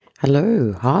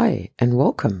Hello, hi, and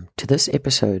welcome to this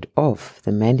episode of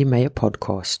the Mandy Mayer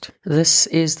podcast. This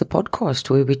is the podcast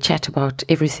where we chat about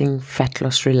everything fat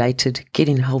loss related,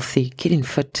 getting healthy, getting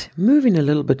fit, moving a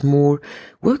little bit more,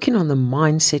 working on the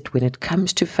mindset when it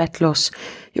comes to fat loss,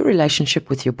 your relationship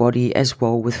with your body as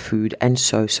well with food, and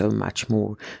so much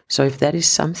more. So if that is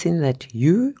something that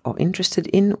you are interested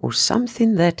in or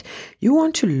something that you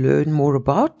want to learn more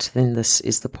about, then this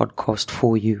is the podcast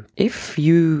for you. If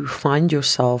you find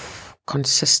yourself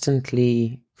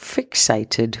consistently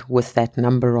fixated with that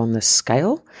number on the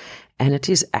scale and it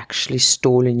is actually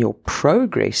stalling your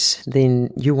progress, then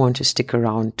you want to stick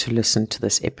around to listen to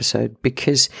this episode,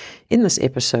 because in this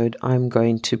episode I'm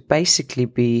going to basically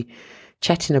be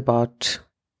chatting about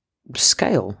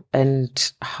scale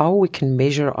and how we can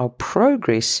measure our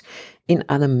progress in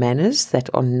other manners that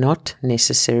are not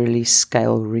necessarily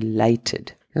scale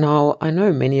related. Now, I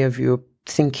know many of you are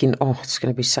thinking, it's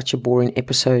going to be such a boring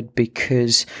episode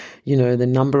because, the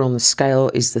number on the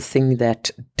scale is the thing that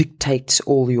dictates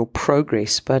all your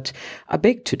progress. But I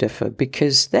beg to differ,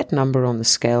 because that number on the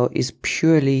scale is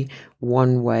purely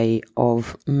one way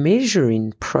of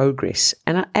measuring progress.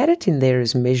 And I add it in there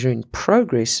as measuring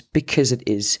progress because it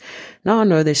is. Now, I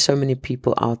know there's so many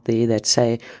people out there that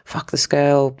say, fuck the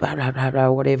scale, blah, blah, blah, blah,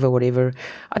 whatever.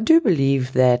 I do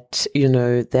believe that,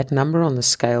 that number on the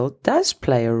scale does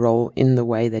play a role in the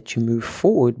way that you move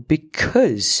forward,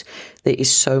 because there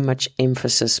is so much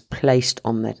emphasis placed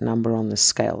on that number on the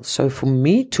scale. So for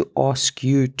me to ask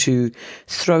you to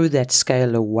throw that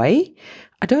scale away,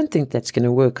 I don't think that's going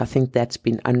to work. I think that's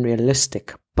been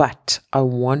unrealistic. But I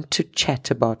want to chat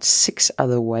about 6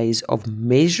 other ways of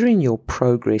measuring your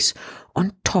progress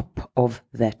on top of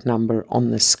that number on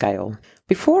the scale.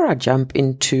 Before I jump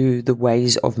into the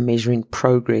ways of measuring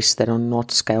progress that are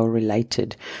not scale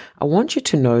related, I want you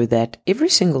to know that every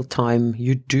single time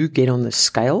you do get on the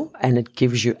scale and it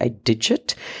gives you a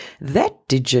digit, that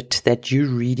digit that you're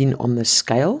reading on the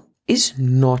scale is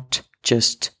not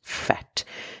just fat.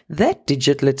 That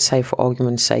digit, let's say for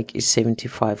argument's sake, is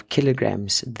 75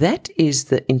 kilograms. That is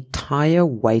the entire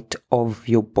weight of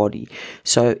your body.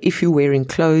 So if you're wearing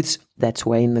clothes, that's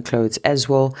weighing the clothes as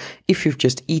well. If you've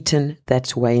just eaten,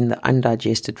 that's weighing the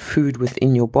undigested food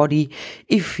within your body.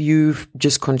 If you've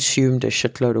just consumed a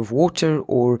shitload of water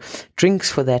or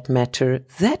drinks for that matter,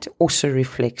 that also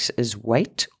reflects as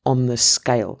weight on the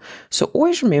scale. So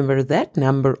always remember that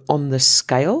number on the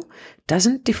scale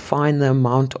doesn't define the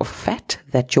amount of fat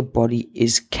that your body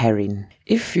is carrying.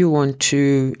 If you want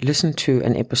to listen to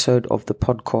an episode of the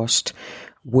podcast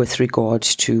with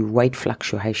regards to weight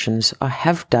fluctuations, I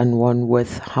have done one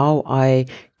with how I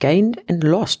gained and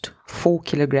lost 4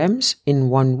 kilograms in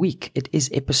 1 week. It is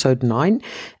episode 9,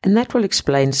 and that will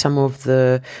explain some of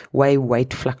the way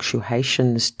weight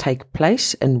fluctuations take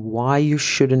place and why you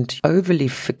shouldn't overly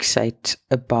fixate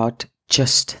about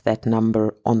just that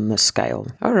number on the scale.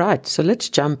 All right, so let's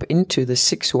jump into the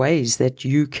 6 ways that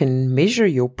you can measure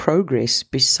your progress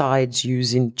besides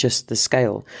using just the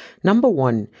scale. Number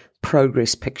 1,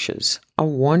 progress pictures. I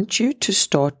want you to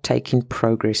start taking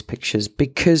progress pictures,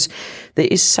 because there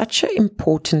is such an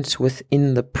importance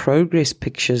within the progress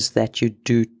pictures that you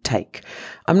do take.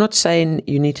 I'm not saying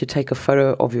you need to take a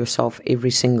photo of yourself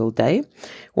every single day.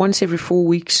 Once every 4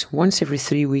 weeks, once every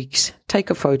 3 weeks,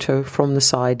 take a photo from the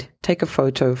side, take a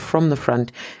photo from the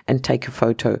front, and take a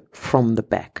photo from the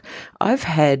back. I've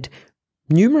had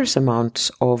numerous amounts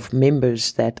of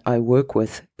members that I work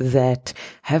with that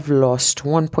have lost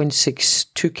 1.6,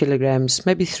 2 kilograms,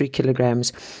 maybe 3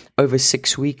 kilograms over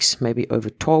 6 weeks, maybe over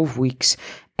 12 weeks.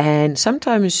 And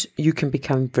sometimes you can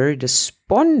become very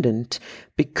despondent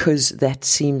because that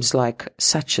seems like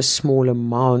such a small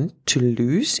amount to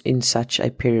lose in such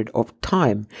a period of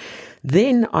time.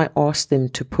 Then I ask them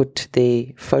to put their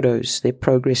photos, their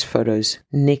progress photos,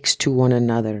 next to one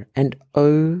another. And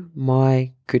oh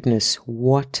my goodness,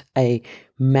 what a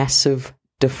massive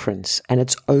difference. And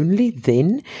it's only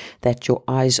then that your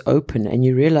eyes open and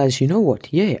you realize,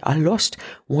 I lost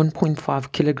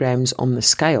 1.5 kilograms on the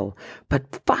scale,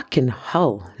 but fucking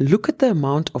hell, look at the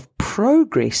amount of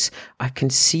progress I can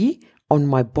see on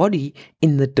my body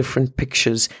in the different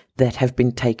pictures that have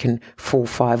been taken 4,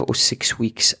 5, or 6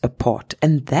 weeks apart.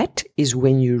 And that is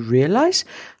when you realize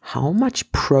how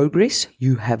much progress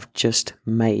you have just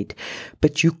made.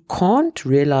 But you can't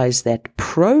realize that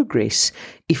progress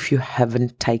if you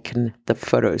haven't taken the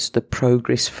photos, the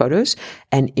progress photos,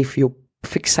 and if your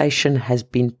fixation has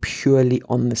been purely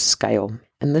on the scale.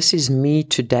 And this is me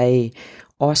today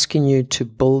asking you to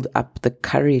build up the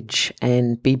courage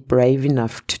and be brave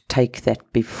enough to take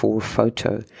that before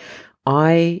photo.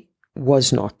 I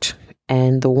was not,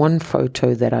 And the one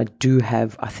photo that I do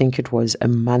have, I think it was a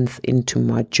month into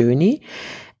my journey.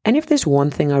 And if there's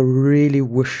one thing I really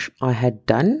wish I had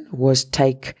done was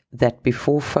take that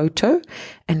before photo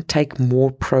and take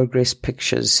more progress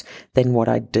pictures than what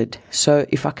I did. So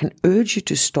if I can urge you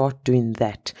to start doing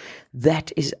that,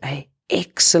 that is an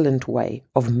excellent way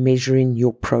of measuring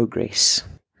your progress.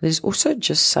 There's also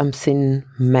just something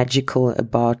magical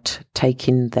about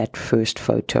taking that first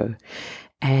photo.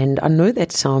 And I know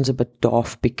that sounds a bit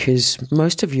daft because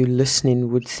most of you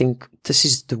listening would think this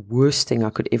is the worst thing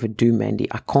I could ever do,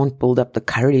 Mandy. I can't build up the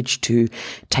courage to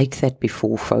take that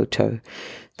before photo.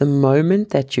 The moment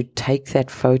that you take that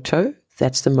photo,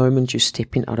 that's the moment you're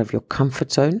stepping out of your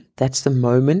comfort zone. That's the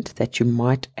moment that you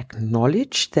might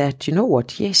acknowledge that, you know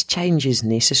what, yes, change is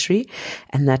necessary.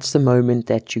 And that's the moment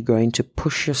that you're going to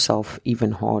push yourself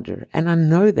even harder. And I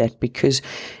know that because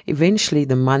eventually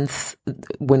the month,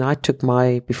 when I took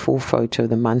my before photo,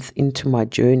 the month into my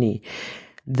journey,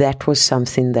 that was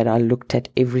something that I looked at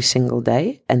every single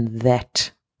day. And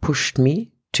that pushed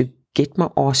me to get my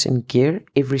ass in gear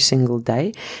every single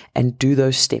day and do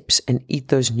those steps and eat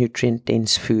those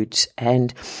nutrient-dense foods.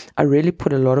 And I really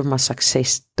put a lot of my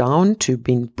success down to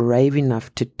being brave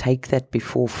enough to take that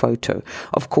before photo.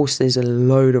 Of course, there's a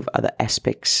load of other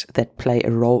aspects that play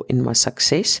a role in my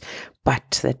success,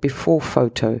 but that before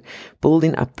photo,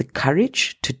 building up the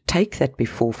courage to take that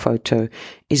before photo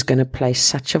is going to play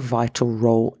such a vital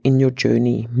role in your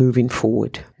journey moving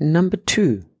forward. Number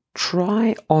 2,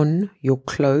 try on your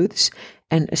clothes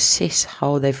and assess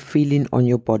how they're feeling on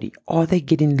your body. Are they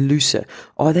getting looser?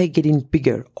 Are they getting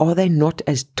bigger? Are they not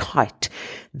as tight?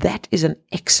 That is an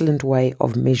excellent way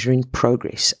of measuring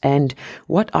progress. And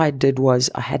what I did was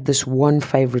I had this one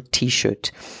favorite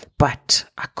t-shirt, but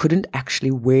I couldn't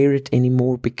actually wear it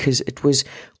anymore because it was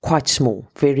quite small,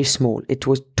 very small. It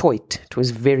was tight. It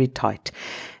was very tight.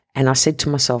 And I said to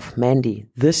myself, Mandy,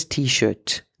 this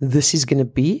t-shirt, this is going to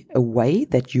be a way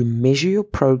that you measure your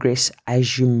progress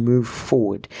as you move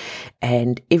forward.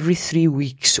 And every 3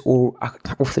 weeks, or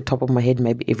off the top of my head,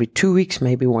 maybe every 2 weeks,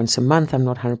 maybe once a month, I'm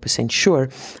not 100% sure,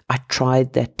 I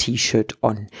tried that t-shirt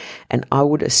on. And I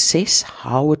would assess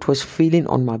how it was feeling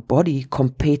on my body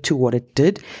compared to what it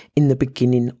did in the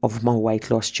beginning of my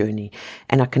weight loss journey.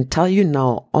 And I can tell you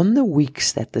now, on the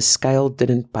weeks that the scale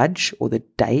didn't budge, or the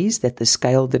days that the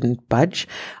scale didn't budge,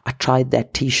 I tried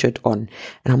that t-shirt on.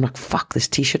 And I'm like, fuck, this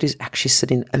t-shirt is actually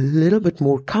sitting a little bit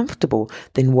more comfortable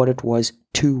than what it was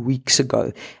 2 weeks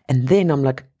ago. And then I'm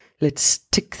like, let's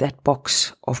tick that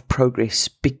box of progress,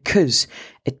 because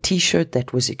a t-shirt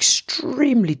that was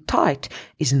extremely tight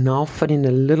is now fitting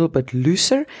a little bit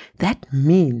looser. That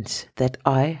means that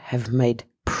I have made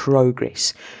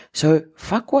progress. So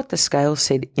fuck what the scale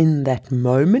said in that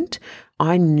moment.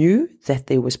 I knew that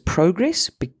there was progress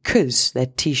because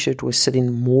that t-shirt was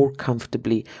sitting more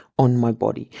comfortably on my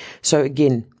body. So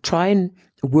again, try and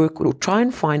work or try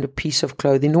and find a piece of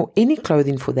clothing, or any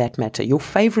clothing for that matter, your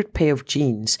favorite pair of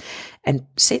jeans, and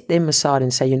set them aside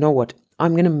and say, you know what,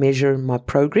 I'm going to measure my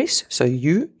progress. So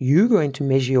you're going to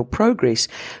measure your progress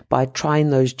by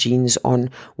trying those jeans on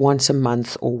once a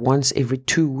month or once every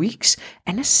 2 weeks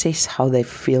and assess how they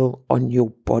feel on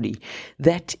your body.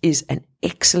 That is an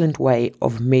excellent way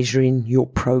of measuring your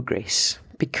progress.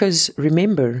 Because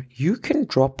remember, you can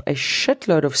drop a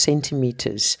shitload of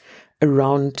centimeters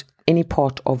around any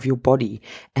part of your body,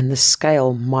 and the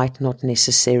scale might not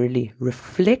necessarily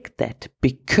reflect that,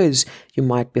 because you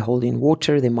might be holding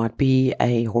water. There might be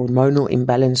a hormonal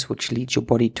imbalance which leads your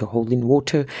body to holding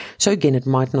water. So again, it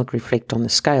might not reflect on the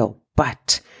scale,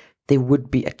 but there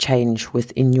would be a change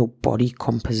within your body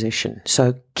composition.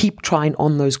 So keep trying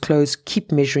on those clothes,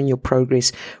 keep measuring your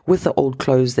progress with the old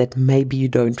clothes that maybe you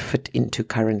don't fit into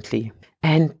currently.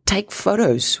 And take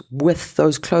photos with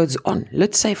those clothes on.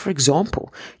 Let's say, for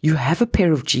example, you have a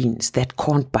pair of jeans that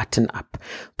can't button up.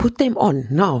 Put them on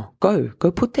now. Go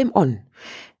put them on.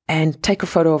 And take a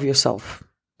photo of yourself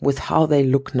with how they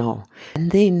look now. And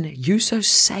then use those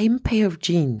same pair of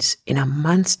jeans in a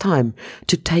month's time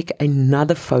to take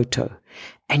another photo.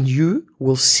 And you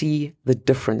will see the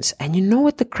difference. And you know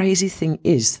what the crazy thing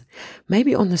is?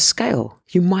 Maybe on the scale,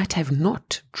 you might have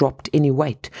not dropped any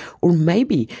weight. Or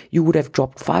maybe you would have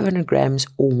dropped 500 grams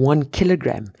or 1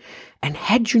 kilogram. And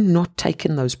had you not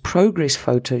taken those progress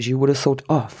photos, you would have thought,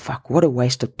 oh, fuck, what a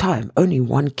waste of time. Only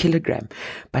 1 kilogram.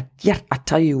 But yeah, I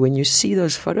tell you, when you see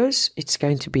those photos, it's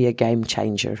going to be a game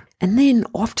changer. And then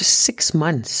after 6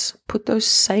 months, put those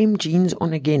same jeans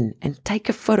on again and take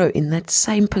a photo in that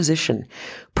same position.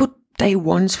 Put day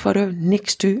one's photo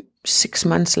next to 6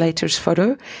 months later's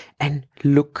photo and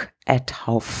look at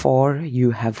how far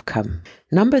you have come.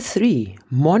 Number 3,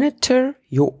 monitor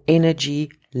your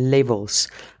energy levels.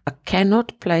 I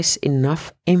cannot place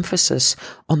enough emphasis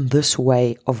on this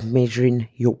way of measuring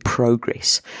your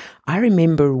progress. I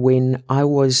remember when I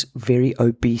was very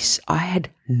obese, I had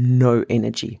no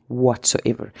energy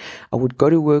whatsoever. I would go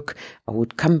to work, I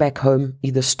would come back home,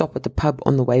 either stop at the pub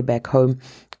on the way back home,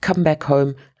 come back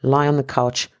home, lie on the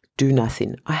couch, do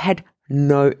nothing. I had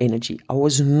no energy. I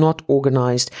was not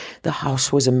organized. The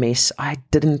house was a mess. I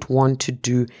didn't want to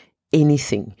do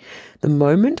anything. The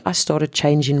moment I started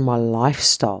changing my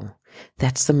lifestyle,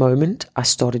 that's the moment I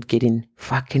started getting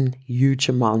fucking huge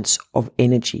amounts of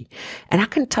energy. And I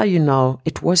can tell you now,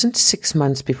 it wasn't 6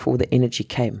 months before the energy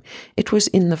came. It was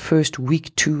in the first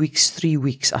week, 2 weeks, 3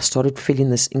 weeks, I started feeling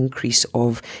this increase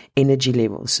of energy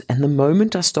levels. And the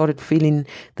moment I started feeling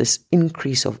this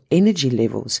increase of energy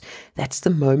levels, that's the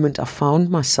moment I found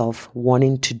myself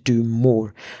wanting to do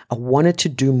more. I wanted to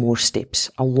do more steps.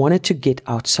 I wanted to get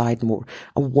outside more.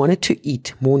 I wanted to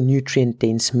eat more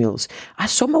nutrient-dense meals. I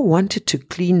somehow wanted to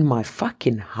clean my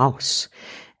fucking house.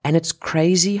 And it's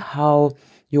crazy how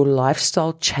your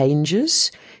lifestyle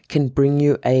changes can bring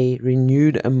you a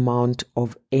renewed amount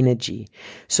of energy.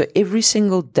 So every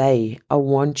single day, I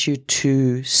want you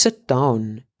to sit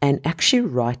down and actually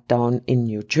write down in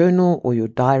your journal or your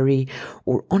diary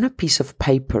or on a piece of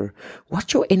paper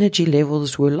what your energy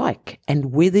levels were like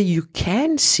and whether you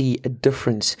can see a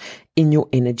difference in your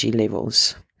energy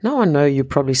levels. Now I know you're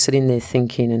probably sitting there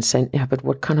thinking and saying, yeah, but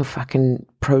what kind of fucking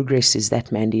progress is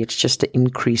that, Mandy? It's just an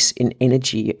increase in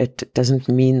energy. It doesn't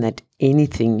mean that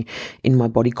anything in my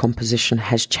body composition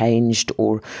has changed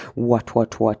or what.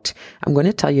 I'm going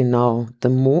to tell you now,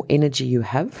 the more energy you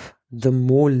have, the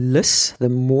more the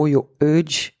more your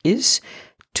urge is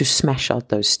to smash out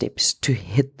those steps, to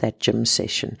hit that gym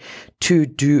session, to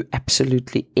do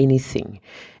absolutely anything.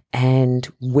 And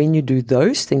when you do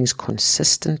those things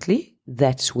consistently,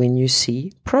 that's when you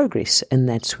see progress and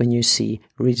that's when you see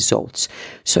results.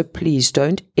 So please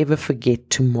don't ever forget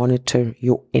to monitor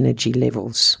your energy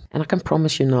levels. And I can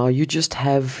promise you now,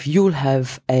 you'll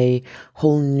have a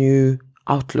whole new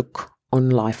outlook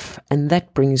on life. And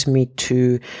that brings me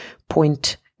to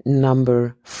point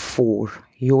number 4,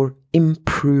 your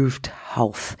improved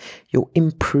health, your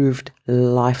improved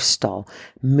lifestyle.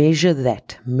 Measure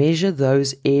that. Measure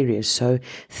those areas. So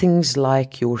things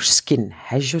like your skin.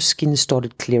 Has your skin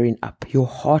started clearing up? Your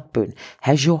heartburn.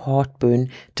 Has your heartburn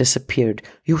disappeared?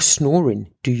 Your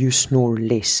snoring. Do you snore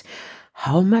less?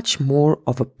 How much more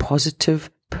of a positive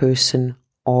person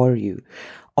are you?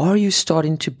 Are you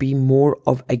starting to be more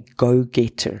of a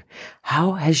go-getter?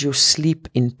 How has your sleep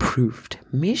improved?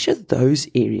 Measure those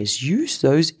areas. Use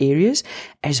those areas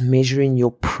as measuring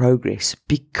your progress,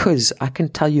 because I can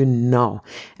tell you now,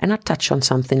 and I touch on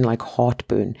something like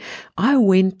heartburn. I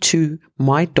went to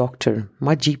my doctor,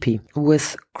 my GP,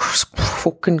 with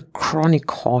fucking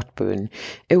chronic heartburn.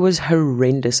 It was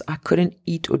horrendous. I couldn't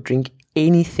eat or drink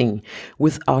anything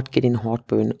without getting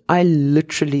heartburn. I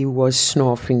literally was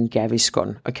snarfing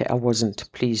Gaviscon. Okay, I wasn't.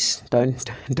 Please don't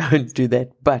do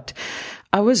that. But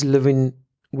I was living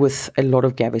with a lot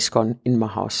of Gaviscon in my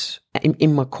house,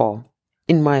 in my car,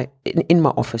 in my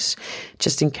office,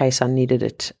 just in case I needed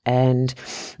it. And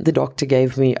the doctor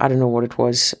gave me, I don't know what it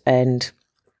was, and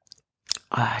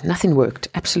nothing worked.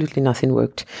 Absolutely nothing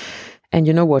worked. And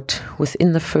you know what?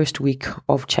 Within the first week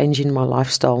of changing my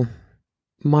lifestyle,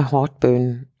 my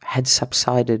heartburn had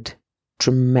subsided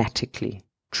drastically.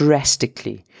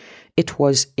 It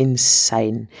was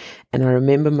insane. And I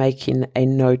remember making a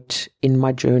note in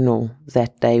my journal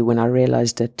that day when I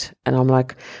realized it. And I'm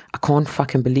like, I can't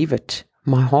fucking believe it.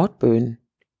 My heartburn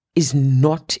is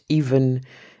not even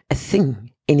a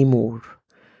thing anymore.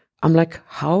 I'm like,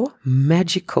 how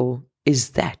magical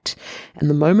is that? And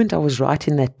the moment I was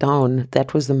writing that down,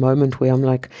 that was the moment where I'm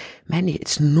like, man,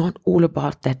 it's not all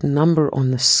about that number on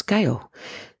the scale.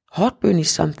 Heartburn is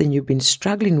something you've been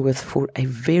struggling with for a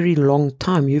very long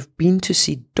time. You've been to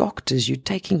see doctors, you're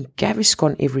taking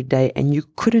Gaviscon every day, and you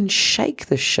couldn't shake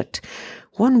the shit.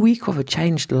 1 week of a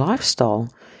changed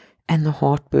lifestyle, and the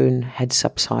heartburn had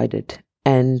subsided.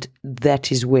 And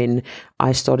that is when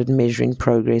I started measuring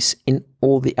progress in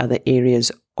all the other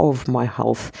areas of my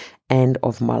health and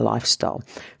of my lifestyle.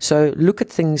 So look at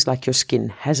things like your skin.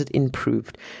 Has it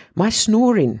improved? My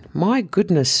snoring, my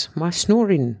goodness, my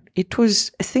snoring, it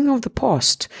was a thing of the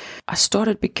past. I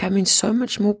started becoming so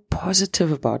much more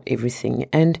positive about everything.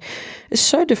 And it's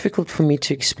so difficult for me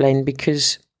to explain,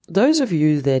 because those of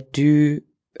you that do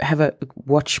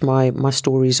watch my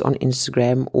stories on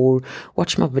Instagram, or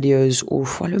watch my videos, or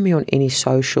follow me on any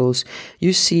socials,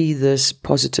 you see this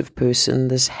positive person,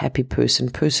 this happy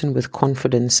person with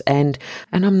confidence. And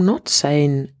I'm not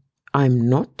saying I'm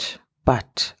not,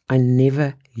 but I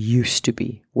never used to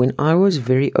be. When I was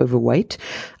very overweight,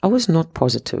 I was not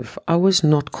positive. I was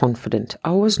not confident.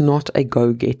 I was not a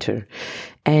go-getter.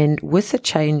 And with the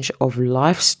change of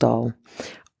lifestyle,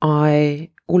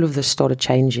 all of this started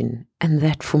changing. And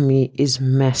that for me is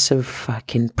massive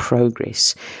fucking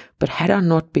progress. But had I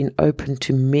not been open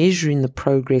to measuring the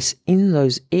progress in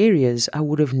those areas, I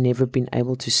would have never been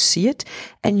able to see it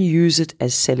and use it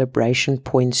as celebration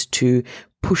points to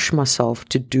push myself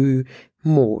to do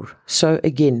more. So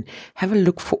again, have a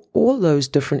look for all those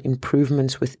different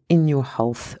improvements within your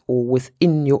health, or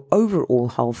within your overall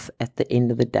health at the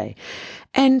end of the day.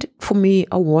 And for me,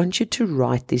 I want you to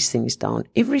write these things down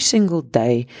every single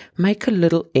day. Make a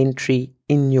little entry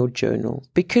in your journal,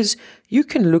 because you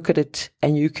can look at it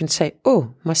and you can say,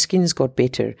 oh, my skin's got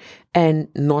better, and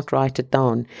not write it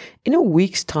down. In a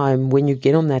week's time, when you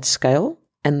get on that scale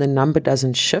and the number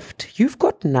doesn't shift, you've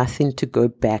got nothing to go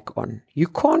back on. You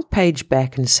can't page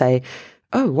back and say,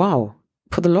 oh, wow,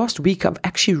 for the last week, I've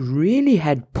actually really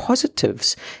had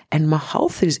positives and my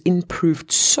health has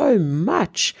improved so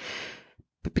much.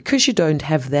 But because you don't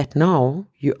have that now,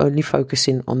 you're only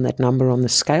focusing on that number on the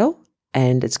scale,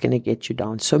 and it's going to get you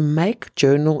down. So make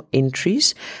journal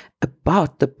entries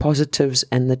about the positives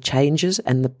and the changes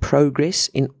and the progress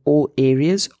in all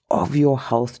areas of your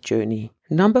health journey.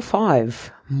 Number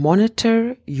 5,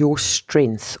 monitor your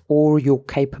strength or your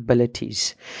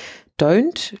capabilities.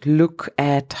 Don't look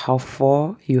at how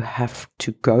far you have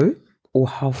to go or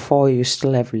how far you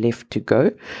still have left to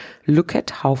go. Look at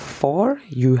how far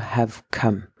you have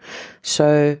come.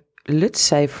 So let's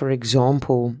say, for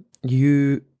example,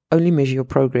 you only measure your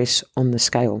progress on the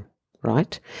scale,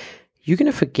 right? You're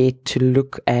going to forget to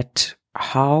look at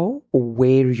how or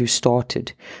where you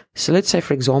started. So let's say,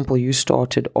 for example, you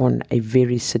started on a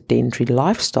very sedentary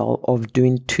lifestyle of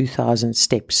doing 2,000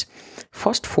 steps.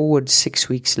 Fast forward 6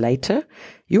 weeks later,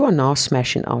 you are now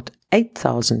smashing out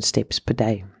 8,000 steps per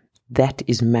day. That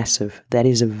is massive. That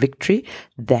is a victory.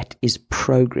 That is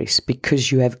progress,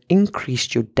 because you have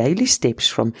increased your daily steps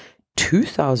from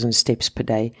 2,000 steps per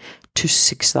day to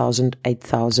 6,000,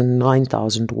 8,000,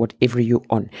 9,000, whatever you're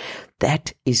on.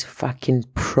 That is fucking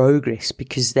progress,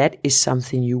 because that is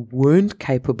something you weren't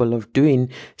capable of doing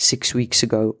 6 weeks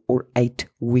ago or 8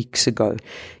 weeks ago.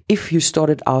 If you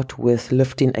started out with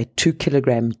lifting a 2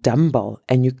 kilogram dumbbell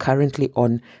and you're currently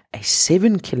on a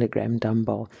 7 kilogram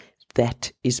dumbbell,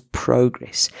 that is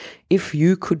progress. If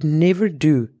you could never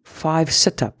do 5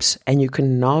 sit-ups and you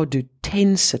can now do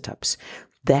 10 sit-ups,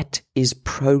 that is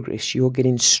progress. You're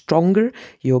getting stronger,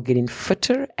 you're getting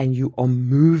fitter, and you are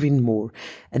moving more.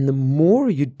 And the more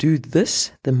you do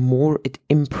this, the more it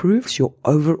improves your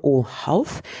overall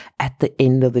health at the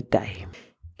end of the day.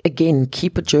 Again,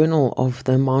 keep a journal of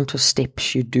the amount of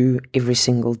steps you do every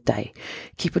single day.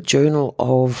 Keep a journal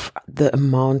of the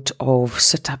amount of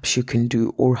sit-ups you can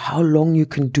do, or how long you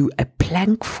can do a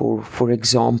plank for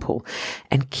example.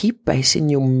 And keep basing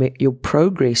your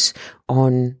progress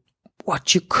on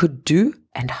what you could do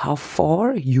and how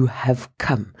far you have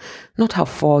come, not how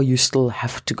far you still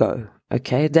have to go.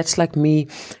 Okay, that's like me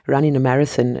running a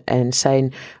marathon and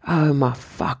saying, oh my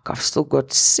fuck, I've still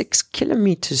got 6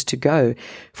 kilometers to go.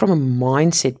 From a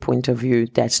mindset point of view,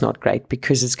 that's not great,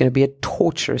 because it's going to be a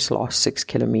torturous last 6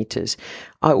 kilometers.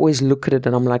 I always look at it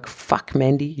and I'm like, fuck,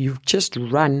 Mandy, you've just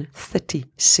run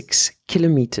 36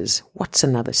 kilometers. What's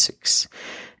another 6?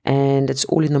 And it's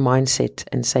all in the mindset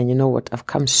and saying, you know what, I've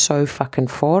come so fucking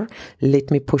far.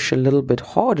 Let me push a little bit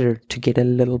harder to get a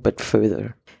little bit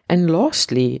further. And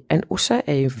lastly, and also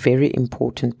a very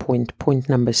important point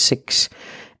number 6,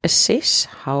 assess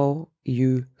how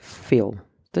you feel.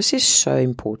 This is so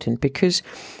important, because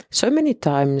so many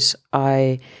times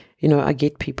I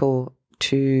get people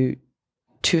to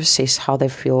assess how they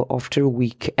feel after a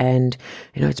week. And,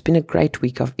 it's been a great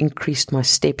week. I've increased my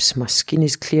steps. My skin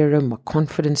is clearer. My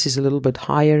confidence is a little bit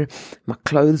higher. My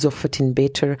clothes are fitting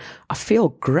better. I feel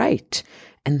great.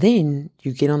 And then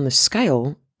you get on the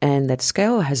scale and that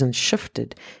scale hasn't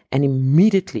shifted. And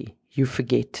immediately you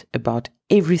forget about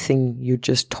everything you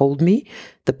just told me,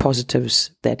 the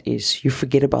positives that is. You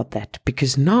forget about that,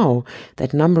 because now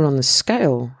that number on the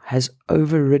scale has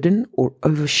overridden or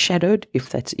overshadowed, if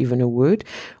that's even a word,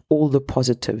 all the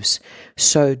positives.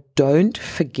 So don't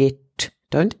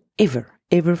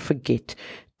ever forget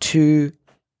to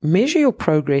measure your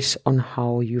progress on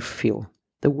how you feel.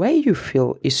 The way you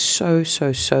feel is so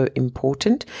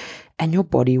important. and your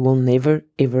body will never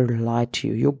ever lie to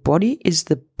you. Your body is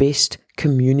the best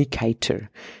communicator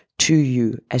to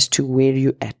you as to where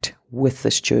you're at with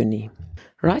this journey.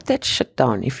 Write that shit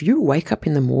down. If you wake up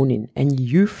in the morning and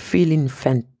you feeling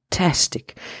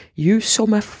fantastic, you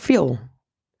somehow feel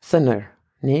thinner,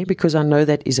 because I know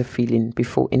that is a feeling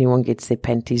before anyone gets their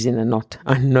panties in a knot.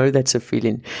 I know that's a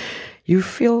feeling. You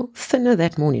feel thinner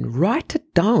that morning. Write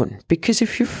it down, because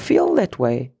if you feel that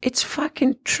way, it's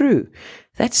fucking true.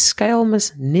 That scale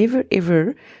must never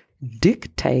ever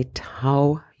dictate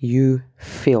how you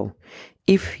feel.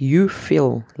 If you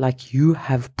feel like you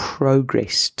have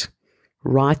progressed,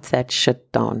 write that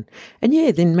shit down. And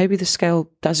then maybe the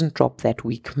scale doesn't drop that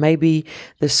week. Maybe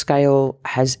the scale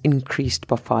has increased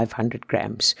by 500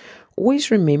 grams.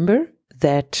 Always remember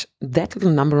that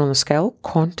little number on the scale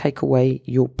can't take away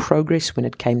your progress when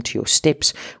it came to your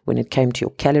steps, when it came to your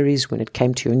calories, when it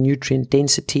came to your nutrient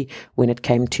density, when it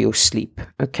came to your sleep.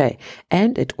 Okay.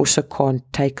 And it also can't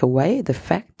take away the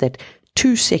fact that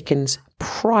 2 seconds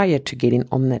prior to getting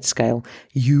on that scale,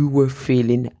 you were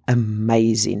feeling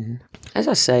amazing. As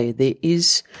I say,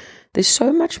 there's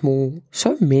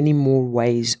so many more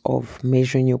ways of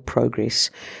measuring your progress.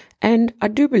 And I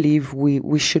do believe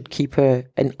we should keep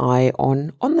an eye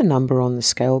on the number on the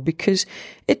scale, because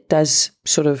it does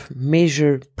sort of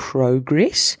measure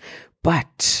progress,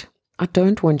 but I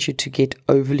don't want you to get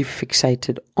overly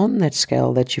fixated on that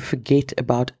scale that you forget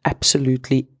about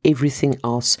absolutely everything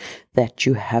else that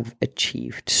you have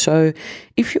achieved. So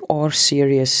if you are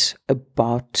serious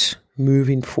about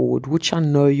moving forward, which I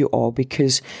know you are,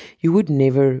 because you would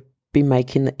never be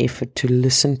making the effort to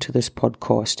listen to this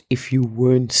podcast if you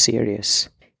weren't serious,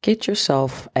 get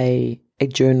yourself a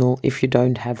journal. If you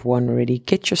don't have one already,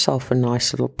 get yourself a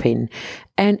nice little pen,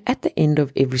 and at the end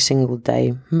of every single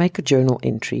day, make a journal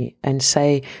entry and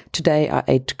say, today I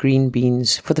ate green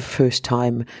beans for the first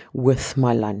time with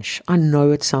my lunch. I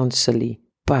know it sounds silly,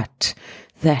 but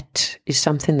that is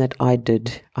something that I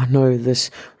did. I know this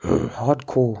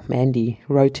hardcore Mandy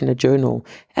wrote in a journal.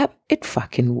 It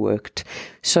fucking worked.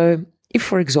 So if,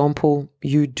 for example,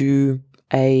 you do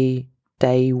a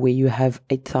day where you have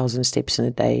 8,000 steps in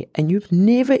a day, and you've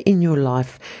never in your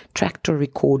life tracked or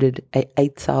recorded a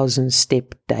 8,000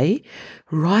 step day,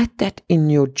 write that in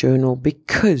your journal,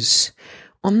 because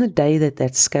on the day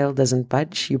that scale doesn't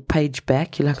budge, you page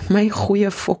back, you're like, my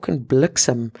goeie fucking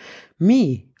bliksem.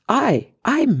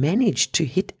 I managed to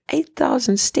hit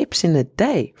 8,000 steps in a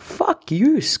day. Fuck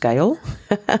you, scale.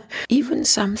 Even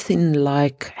something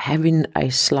like having a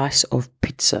slice of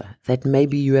pizza that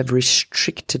maybe you have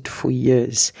restricted for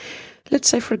years. Let's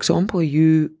say, for example,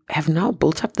 you have now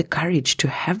built up the courage to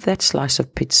have that slice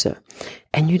of pizza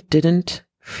and you didn't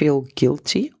feel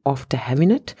guilty after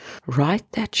having it. Write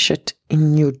that shit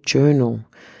in your journal.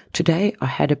 Today I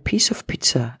had a piece of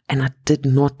pizza and I did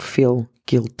not feel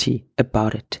guilty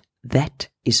about it. That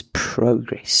is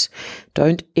progress.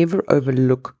 Don't ever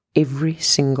overlook every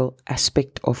single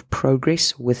aspect of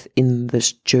progress within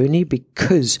this journey,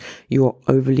 because you are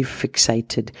overly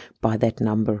fixated by that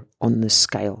number on the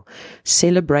scale.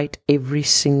 Celebrate every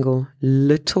single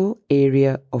little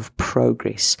area of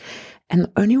progress. And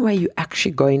the only way you're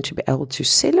actually going to be able to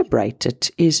celebrate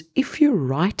it is if you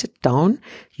write it down,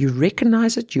 you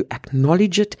recognize it, you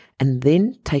acknowledge it, and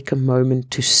then take a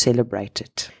moment to celebrate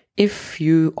it. If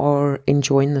you are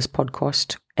enjoying this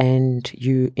podcast and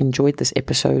you enjoyed this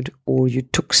episode, or you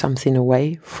took something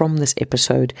away from this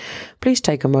episode, please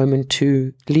take a moment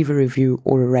to leave a review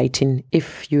or a rating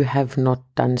if you have not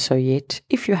done so yet.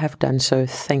 If you have done so,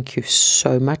 thank you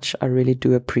so much. I really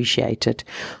do appreciate it.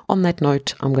 On that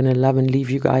note, I'm going to love and leave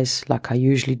you guys like I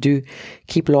usually do.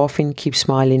 Keep laughing, keep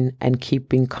smiling, and keep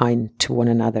being kind to one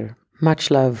another.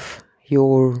 Much love,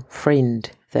 your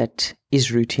friend that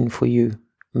is rooting for you,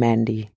 Mandy.